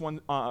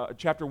in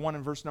chapter 1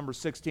 and verse number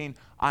 16.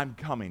 I'm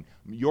coming.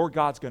 Your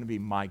God's going to be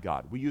my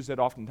God. We use that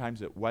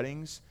oftentimes at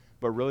weddings.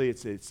 But really,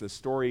 it's a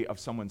story of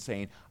someone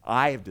saying,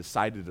 I have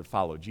decided to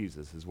follow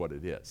Jesus, is what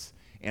it is.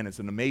 And it's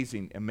an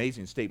amazing,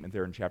 amazing statement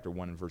there in chapter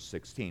 1 and verse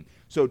 16.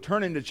 So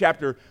turn into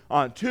chapter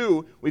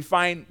 2, we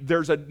find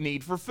there's a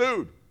need for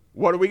food.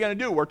 What are we going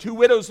to do? We're two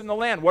widows in the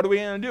land. What are we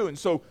going to do? And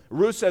so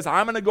Ruth says,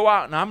 I'm going to go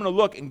out and I'm going to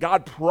look. And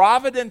God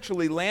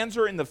providentially lands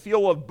her in the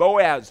field of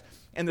Boaz.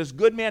 And this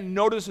good man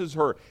notices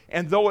her.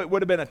 And though it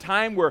would have been a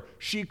time where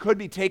she could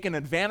be taken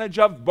advantage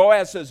of,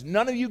 Boaz says,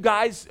 none of you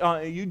guys,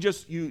 you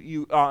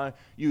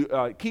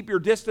keep your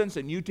distance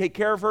and you take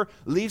care of her.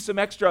 Leave some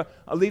extra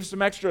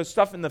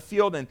stuff in the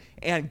field.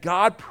 And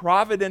God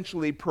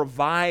providentially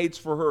provides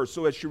for her.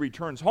 So as she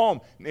returns home,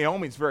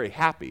 Naomi's very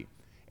happy.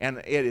 And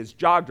it has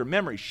jogged her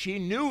memory. She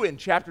knew in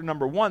chapter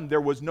number 1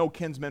 there was no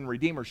kinsman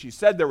redeemer. She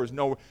said there was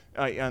no,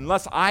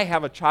 unless I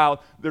have a child,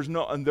 there's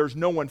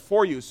no one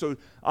for you. So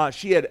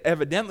she had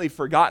evidently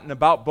forgotten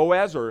about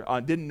Boaz, or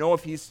didn't know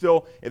if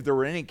there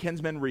were any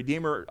kinsman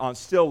redeemer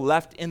still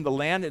left in the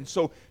land. And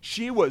so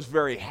she was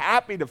very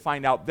happy to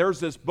find out there's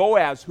this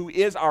Boaz who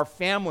is our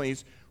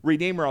family's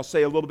redeemer. I'll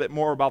say a little bit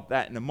more about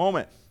that in a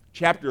moment.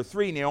 Chapter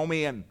 3,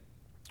 Naomi and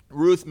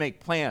Ruth make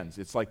plans.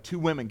 It's like two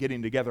women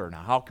getting together.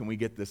 Now, how can we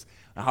get this?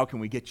 How can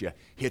we get you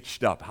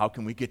hitched up? How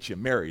can we get you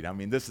married? I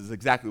mean, this is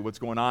exactly what's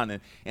going on.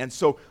 And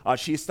so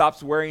she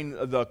stops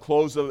wearing the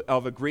clothes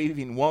of a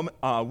grieving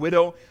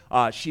widow.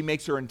 She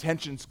makes her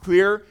intentions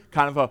clear.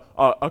 Kind of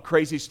a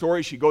crazy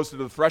story. She goes to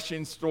the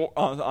threshing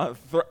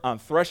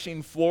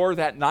floor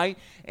that night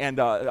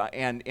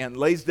and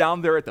lays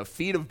down there at the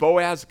feet of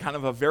Boaz. Kind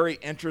of a very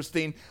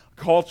interesting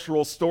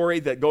cultural story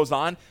that goes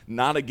on.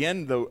 Not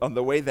again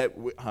the way that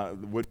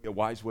would be a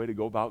wise way to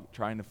go about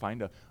trying to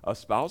find a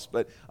spouse,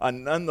 but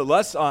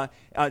nonetheless,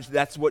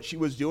 that's what she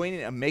was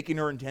doing and making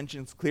her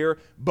intentions clear.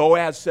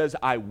 Boaz says,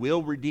 I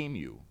will redeem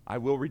you. I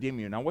will redeem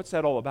you. Now, what's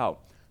that all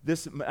about?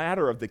 This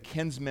matter of the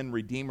kinsman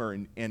redeemer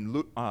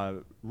in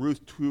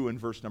Ruth 2 and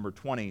verse number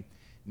 20,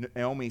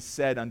 Naomi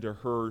said unto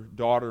her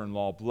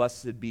daughter-in-law,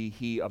 blessed be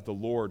he of the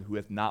Lord who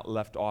hath not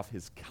left off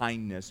his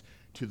kindness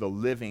to the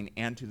living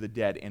and to the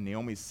dead. And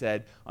Naomi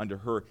said unto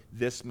her,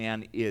 this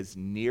man is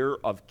near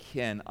of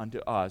kin unto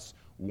us,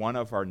 one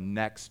of our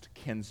next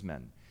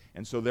kinsmen.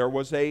 And so there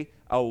was a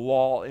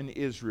law in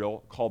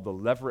Israel called the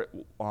Levirate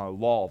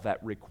law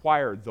that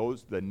required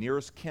the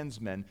nearest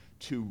kinsmen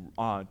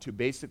to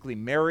basically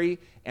marry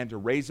and to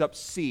raise up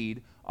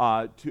seed.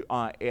 And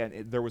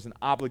there was an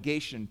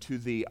obligation to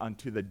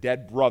the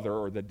dead brother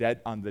or the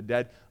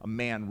dead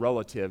man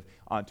relative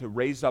to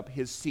raise up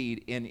his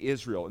seed in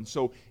Israel. And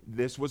so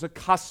this was a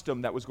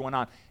custom that was going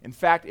on. In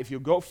fact, if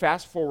you go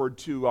fast forward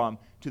to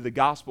the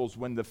Gospels,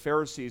 when the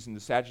Pharisees and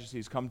the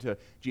Sadducees come to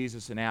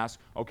Jesus and ask,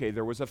 okay,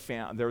 there was a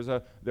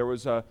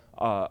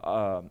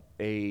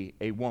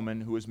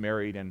woman who was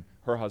married and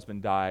her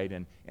husband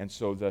died, and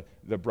so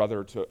the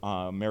brother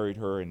married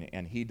her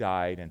and he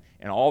died,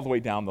 and all the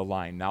way down the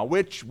line. Now,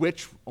 which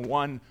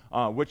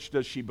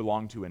does she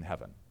belong to in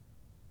heaven?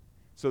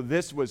 So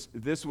this was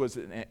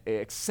an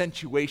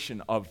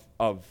accentuation of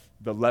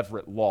the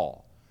Levirate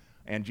law.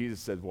 And Jesus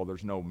said, well,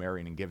 there's no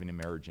marrying and giving in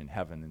marriage in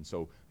heaven. And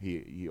so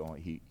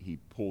he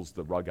pulls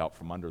the rug out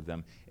from under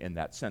them in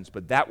that sense.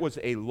 But that was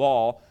a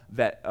law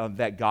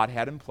that God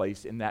had in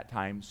place in that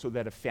time so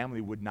that a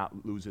family would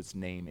not lose its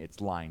name, its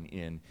line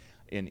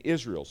in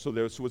Israel. So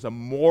there was a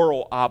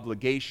moral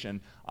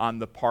obligation on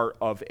the part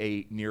of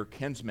a near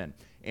kinsman.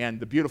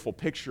 And the beautiful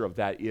picture of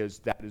that is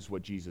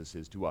what Jesus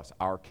is to us,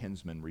 our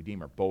kinsman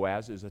redeemer.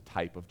 Boaz is a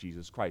type of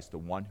Jesus Christ, the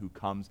one who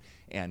comes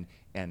and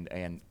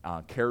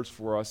cares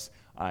for us.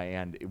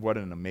 And what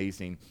an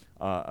amazing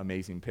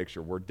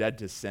picture. We're dead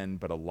to sin,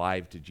 but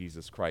alive to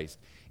Jesus Christ.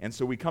 And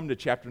so we come to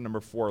chapter number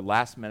 4.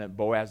 Last minute,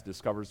 Boaz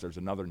discovers there's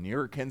another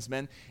nearer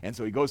kinsman. And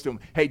so he goes to him,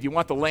 hey, do you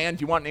want the land?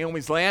 Do you want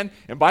Naomi's land?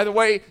 And by the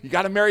way, you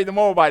got to marry the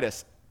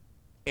Moabitess.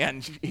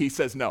 And he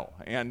says no.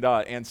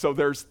 And so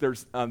there's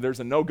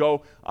a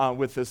no-go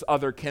with this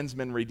other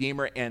kinsman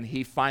redeemer, and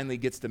he finally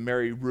gets to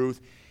marry Ruth.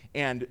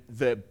 And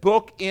the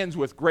book ends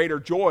with greater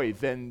joy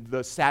than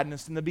the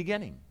sadness in the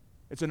beginning.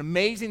 It's an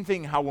amazing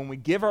thing how when we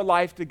give our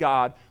life to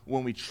God,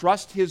 when we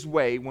trust his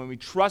way, when we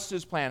trust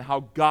his plan,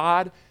 how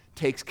God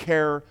takes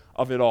care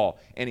of it all.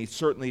 And he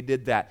certainly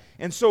did that.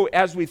 And so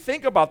as we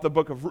think about the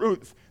book of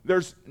Ruth,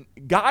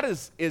 God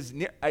is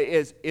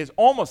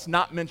almost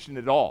not mentioned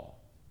at all.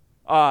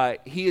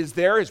 He is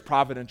there. His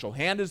providential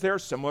hand is there,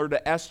 similar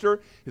to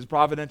Esther. His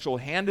providential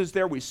hand is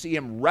there. We see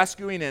him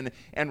rescuing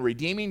and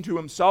redeeming to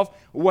himself.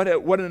 What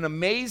an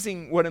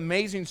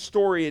amazing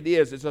story it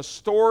is. It's a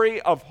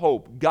story of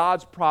hope,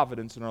 God's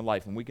providence in our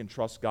life, and we can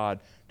trust God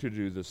to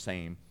do the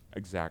same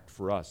exact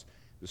for us.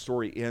 The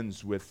story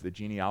ends with the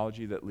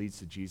genealogy that leads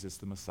to Jesus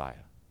the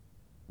Messiah.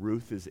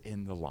 Ruth is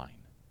in the line.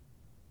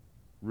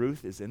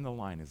 Ruth is in the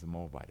line as a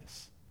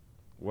Moabitess.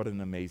 What an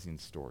amazing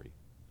story.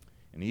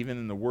 And even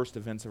in the worst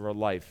events of our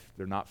life,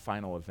 they're not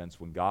final events.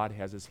 When God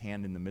has his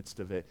hand in the midst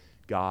of it,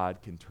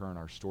 God can turn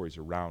our stories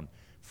around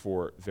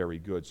for very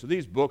good. So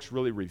these books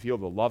really reveal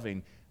the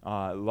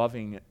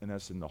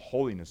lovingness and the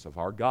holiness of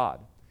our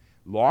God,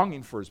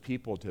 longing for his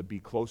people to be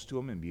close to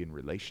him and be in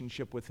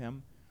relationship with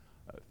him.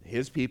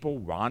 His people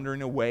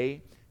wandering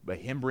away, but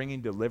him bringing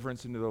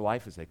deliverance into their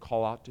life as they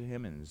call out to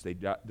him and as they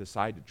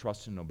decide to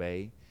trust and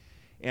obey.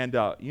 And,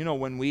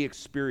 when we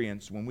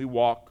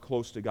walk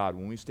close to God,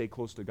 when we stay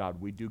close to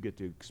God, we do get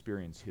to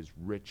experience his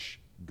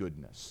rich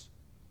goodness.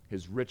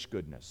 His rich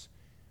goodness.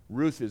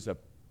 Ruth is a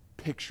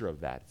picture of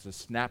that. It's a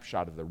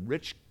snapshot of the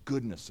rich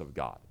goodness of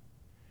God.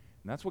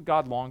 And that's what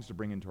God longs to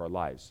bring into our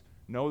lives.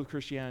 No,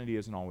 Christianity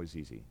isn't always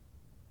easy.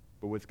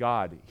 But with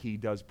God, he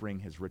does bring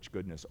his rich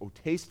goodness. Oh,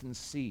 taste and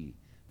see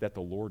that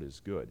the Lord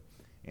is good.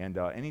 And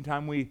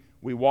anytime we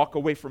walk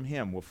away from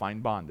him, we'll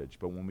find bondage.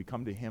 But when we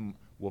come to him,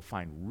 we'll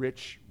find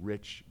rich,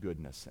 rich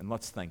goodness. And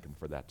let's thank him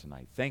for that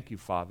tonight. Thank you,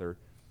 Father,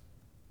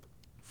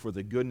 for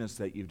the goodness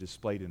that you've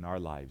displayed in our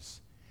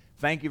lives.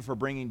 Thank you for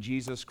bringing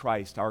Jesus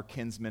Christ, our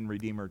kinsman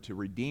redeemer, to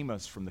redeem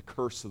us from the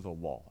curse of the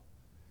law,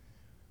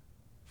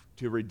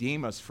 to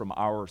redeem us from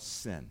our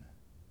sin.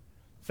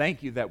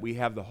 Thank you that we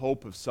have the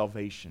hope of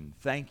salvation.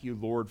 Thank you,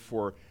 Lord,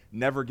 for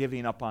never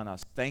giving up on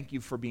us. Thank you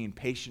for being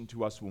patient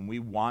to us when we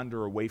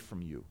wander away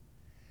from you.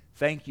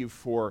 Thank you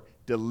for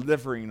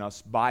delivering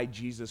us by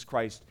Jesus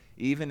Christ,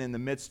 even in the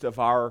midst of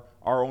our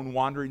own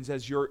wanderings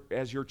as your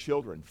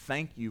children.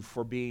 Thank you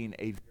for being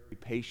a very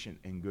patient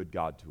and good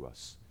God to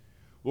us.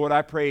 Lord,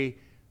 I pray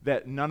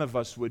that none of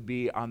us would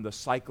be on the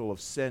cycle of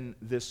sin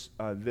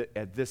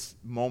at this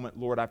moment.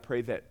 Lord, I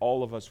pray that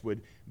all of us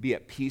would be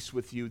at peace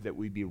with you, that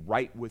we'd be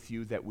right with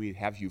you, that we'd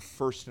have you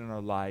first in our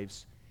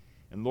lives.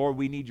 And Lord,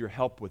 we need your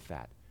help with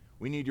that.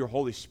 We need your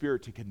Holy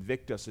Spirit to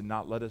convict us and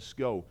not let us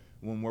go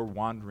when we're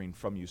wandering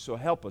from you. So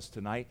help us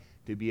tonight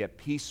to be at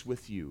peace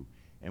with you.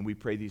 And we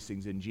pray these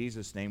things in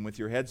Jesus' name. With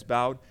your heads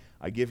bowed,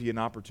 I give you an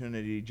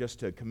opportunity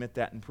just to commit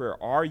that in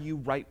prayer. Are you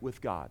right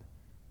with God?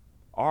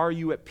 Are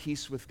you at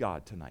peace with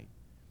God tonight?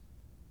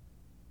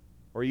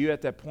 Or are you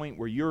at that point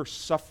where you're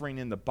suffering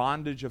in the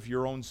bondage of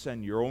your own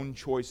sin, your own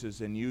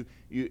choices, and you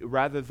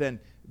rather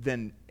than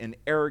an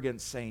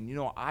arrogance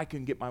saying, I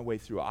can get my way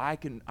through,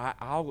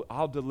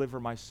 I'll deliver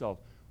myself,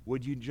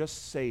 would you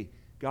just say,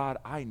 God,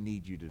 I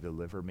need you to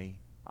deliver me.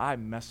 I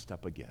messed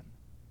up again.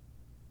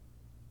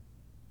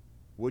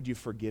 Would you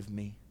forgive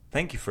me?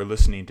 Thank you for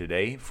listening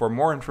today. For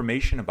more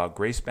information about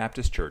Grace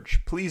Baptist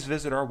Church, please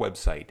visit our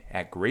website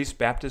at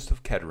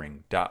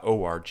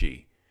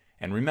gracebaptistofkettering.org.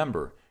 And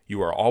remember, you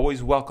are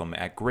always welcome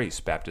at Grace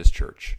Baptist Church.